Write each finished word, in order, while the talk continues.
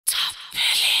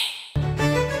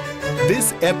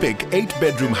This epic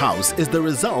 8-bedroom house is the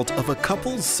result of a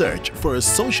couple's search for a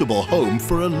sociable home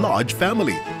for a large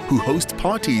family who host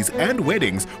parties and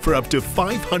weddings for up to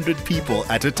 500 people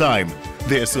at a time.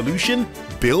 Their solution?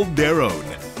 Build their own.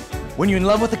 When you're in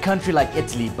love with a country like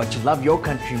Italy, but you love your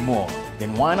country more,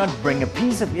 then why not bring a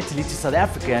piece of Italy to South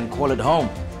Africa and call it home?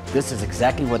 This is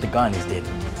exactly what the Ghanis did.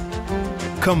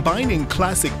 Combining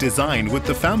classic design with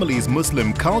the family's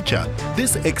Muslim culture,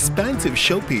 this expansive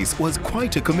showpiece was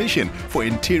quite a commission for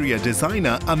interior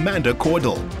designer Amanda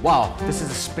Caudle. Wow, this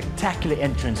is a spectacular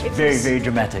entrance, very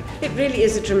dramatic. It really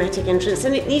is a dramatic entrance,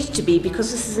 and it needs to be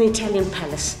because this is an Italian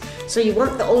palace. So you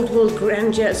want the old world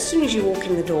grandeur as soon as you walk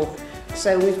in the door.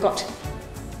 So we've got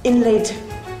inlaid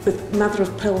with mother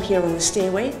of pearl here on the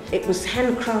stairway. It was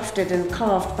handcrafted and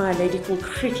carved by a lady called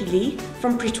Farad Gani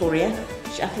from Pretoria.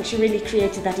 I think she really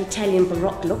created that Italian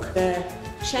Baroque look. The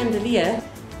chandelier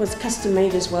was custom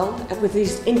made as well with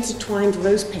these intertwined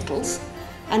rose petals.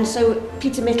 And so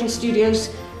Peter Metal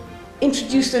Studios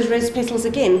introduced those rose petals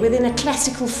again within a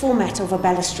classical format of a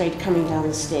balustrade coming down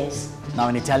the stairs. Now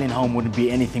an Italian home wouldn't be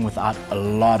anything without a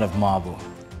lot of marble.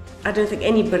 I don't think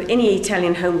any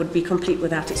Italian home would be complete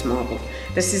without its marble.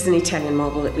 This is an Italian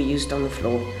marble that we used on the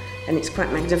floor, and it's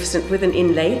quite magnificent with an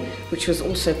inlay, which was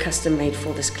also custom made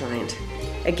for this client.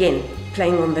 Again,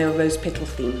 playing on their rose petal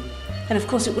theme. And of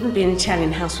course, it wouldn't be an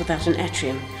Italian house without an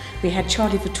atrium. We had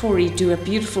Charlie Vittori do a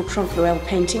beautiful Tronquerel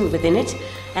painting within it,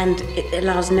 and it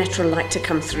allows natural light to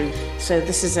come through. So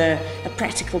this is a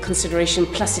practical consideration,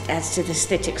 plus it adds to the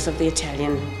aesthetics of the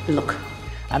Italian look.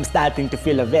 I'm starting to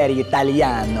feel very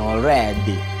Italiano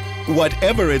already.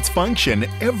 Whatever its function,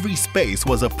 every space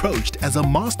was approached as a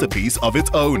masterpiece of its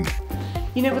own.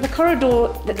 You know, with a corridor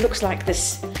that looks like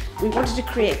this, we wanted to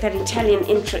create that Italian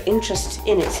interest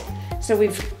in it. So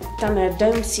we've done a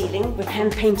dome ceiling with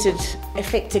hand-painted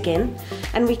effect again,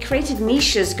 and we created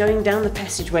niches going down the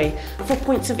passageway for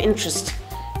points of interest.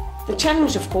 The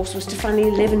challenge, of course, was to find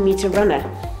an 11-meter runner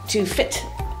to fit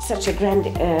such a grand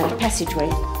passageway.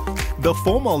 The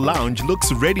formal lounge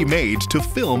looks ready-made to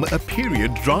film a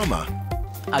period drama.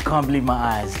 I can't believe my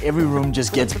eyes. Every room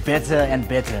just gets better and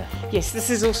better. Yes,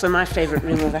 this is also my favorite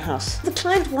room of the house. The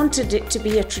client wanted it to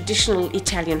be a traditional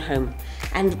Italian home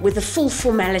and with the full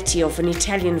formality of an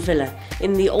Italian villa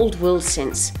in the old world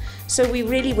sense. So we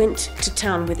really went to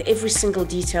town with every single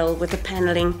detail, with the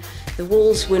paneling. The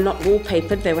walls were not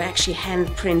wallpapered, they were actually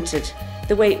hand printed,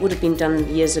 the way it would have been done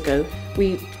years ago.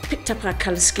 We picked up our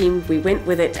colour scheme, we went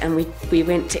with it, and we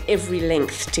went to every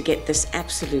length to get this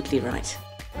absolutely right.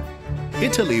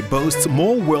 Italy boasts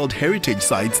more World Heritage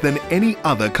sites than any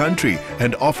other country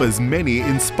and offers many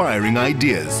inspiring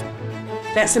ideas.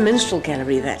 That's a minstrel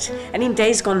gallery, that. And in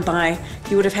days gone by,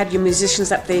 you would have had your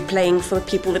musicians up there playing for the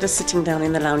people that are sitting down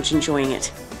in the lounge enjoying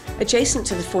it. Adjacent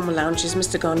to the formal lounge is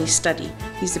Mr. Gani's study.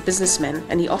 He's a businessman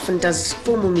and he often does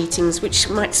formal meetings which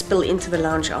might spill into the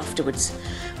lounge afterwards.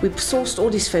 We sourced all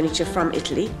his furniture from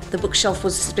Italy. The bookshelf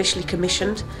was specially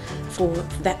commissioned for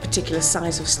that particular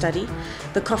size of study.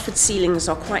 The coffered ceilings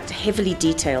are quite heavily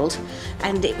detailed,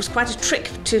 and it was quite a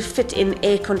trick to fit in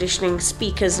air conditioning,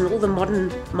 speakers and all the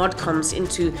modern modcoms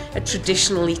into a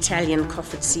traditional Italian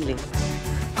coffered ceiling.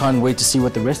 Can't wait to see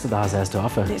what the rest of the house has to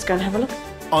offer. Let's go and have a look.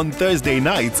 On Thursday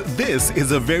nights, this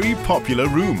is a very popular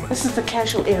room. This is the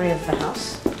casual area of the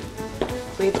house,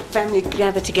 where the family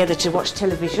gather together to watch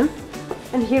television.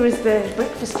 And here is the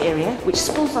breakfast area, which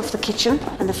spills off the kitchen,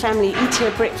 and the family eat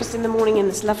here breakfast in the morning in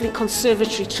this lovely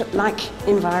conservatory-like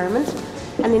environment.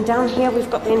 And then down here we've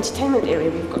got the entertainment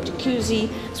area. We've got jacuzzi,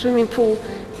 swimming pool,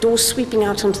 doors sweeping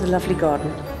out onto the lovely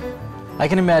garden. I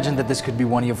can imagine that this could be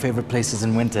one of your favorite places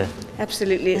in winter.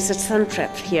 Absolutely, it's a sun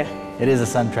trap here. It is a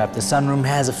sun trap. The sunroom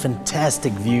has a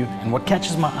fantastic view, and what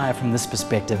catches my eye from this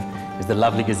perspective is the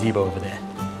lovely gazebo over there.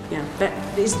 Yeah,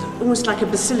 that is almost like a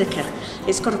basilica.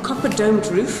 It's got a copper domed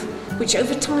roof, which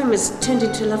over time has turned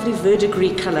into a lovely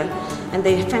verdigris colour, and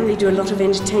the family do a lot of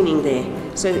entertaining there.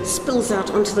 So it spills out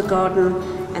onto the garden,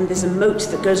 and there's a moat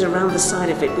that goes around the side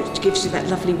of it, which gives you that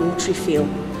lovely watery feel.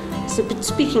 So, but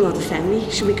speaking of the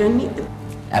family, should we go and meet them?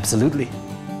 Absolutely.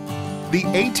 The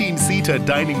 18-seater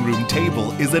dining room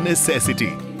table is a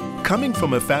necessity. Coming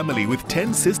from a family with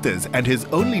 10 sisters and his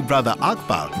only brother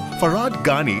Akbar, Farad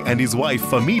Gani and his wife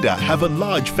Fahmida have a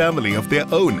large family of their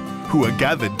own who are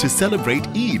gathered to celebrate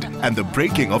Eid and the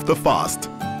breaking of the fast.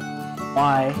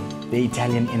 Why the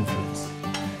Italian influence?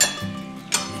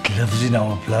 It lives in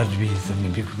our blood.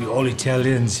 We're all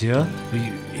Italians here.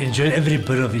 We enjoyed every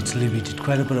bit of Italy. We did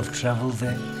quite a bit of travel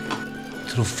there,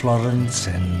 through Florence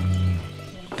and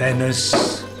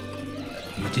Venice.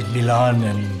 We did Milan,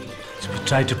 and so we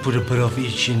tried to put a bit of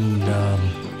each in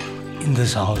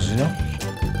this house, you know.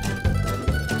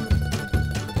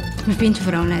 We've been to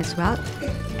Verona as well,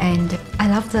 and I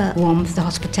love the warmth, the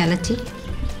hospitality,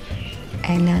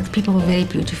 and the people were very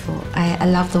beautiful. I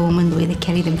love the women, the way they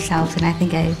carry themselves, and I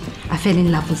think I fell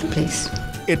in love with the place.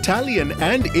 Italian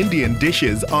and Indian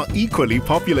dishes are equally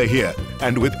popular here,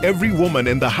 and with every woman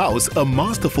in the house a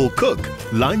masterful cook,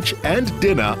 lunch and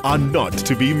dinner are not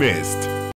to be missed.